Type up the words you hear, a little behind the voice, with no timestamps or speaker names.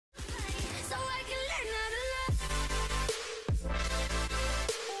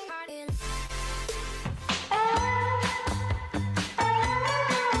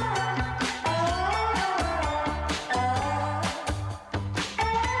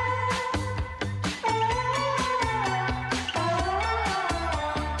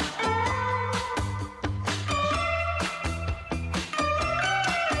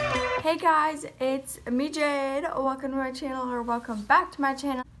Hey guys, it's me Jade. Welcome to my channel, or welcome back to my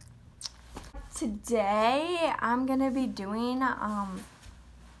channel. Today I'm gonna be doing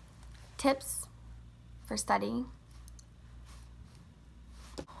tips for studying.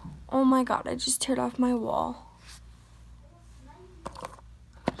 Oh my god, I just teared off my wall.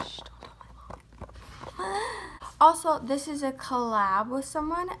 Also, this is a collab with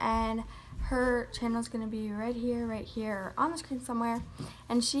someone, and her channel is going to be right here on the screen somewhere,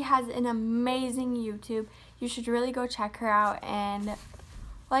 and she has an amazing YouTube. You should really go check her out and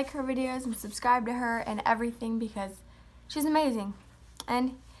like her videos and subscribe to her and everything, because she's amazing.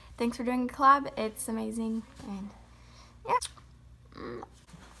 And thanks for doing a collab. It's amazing. And yeah.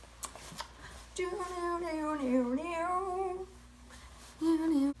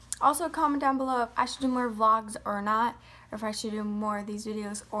 Also, comment down below if I should do more vlogs or not, or if I should do more of these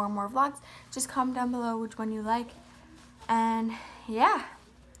videos or more vlogs. Just comment down below which one you like. And yeah,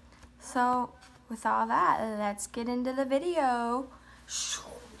 so with all that, let's get into the video.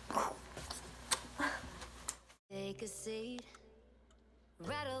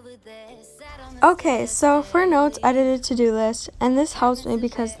 Okay, so for notes, I did a to-do list, and this helps me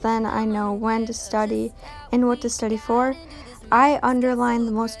because then I know when to study and what to study for. I underline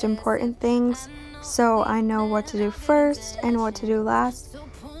the most important things, so I know what to do first and what to do last,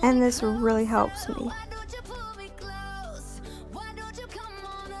 and this really helps me.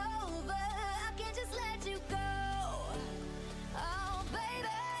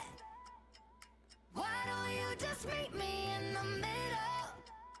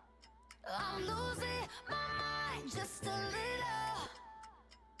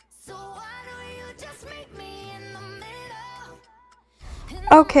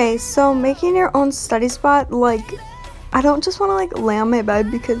 Okay, so making your own study spot, like, I don't just want to like lay on my bed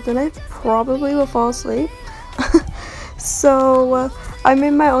because then I probably will fall asleep. So I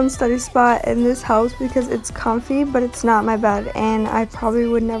made my own study spot, and this helps because it's comfy, but it's not my bed, and I probably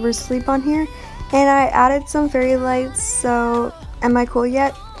would never sleep on here. And I added some fairy lights, so am I cool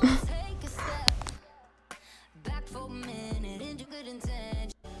yet?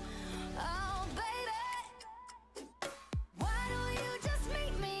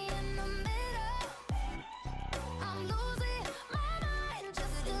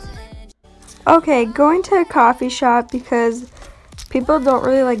 Okay, going to a coffee shop because people don't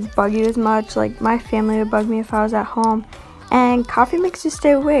really like bug you as much. Like, my family would bug me if I was at home, and coffee makes you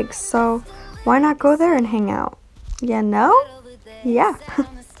stay awake, so why not go there and hang out? You know? Yeah.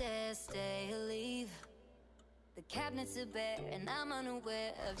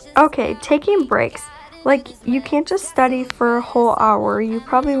 Okay, taking breaks. Like, you can't just study for a whole hour. You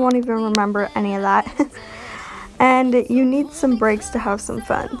probably won't even remember any of that. And you need some breaks to have some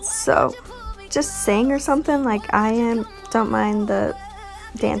fun. So just sing or something like I am. Don't mind the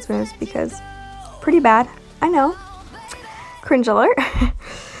dance moves because pretty bad, I know, cringe alert.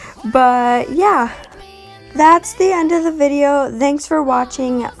 But yeah, that's the end of the video. Thanks for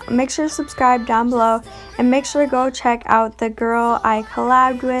watching. Make sure to subscribe down below, and make sure to go check out the girl I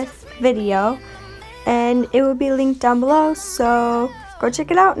collabed with video, and it will be linked down below, so go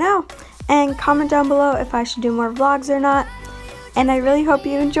check it out now, and comment down below if I should do more vlogs or not. And I really hope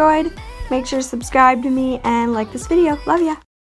you enjoyed. Make sure to subscribe to me and like this video. Love ya!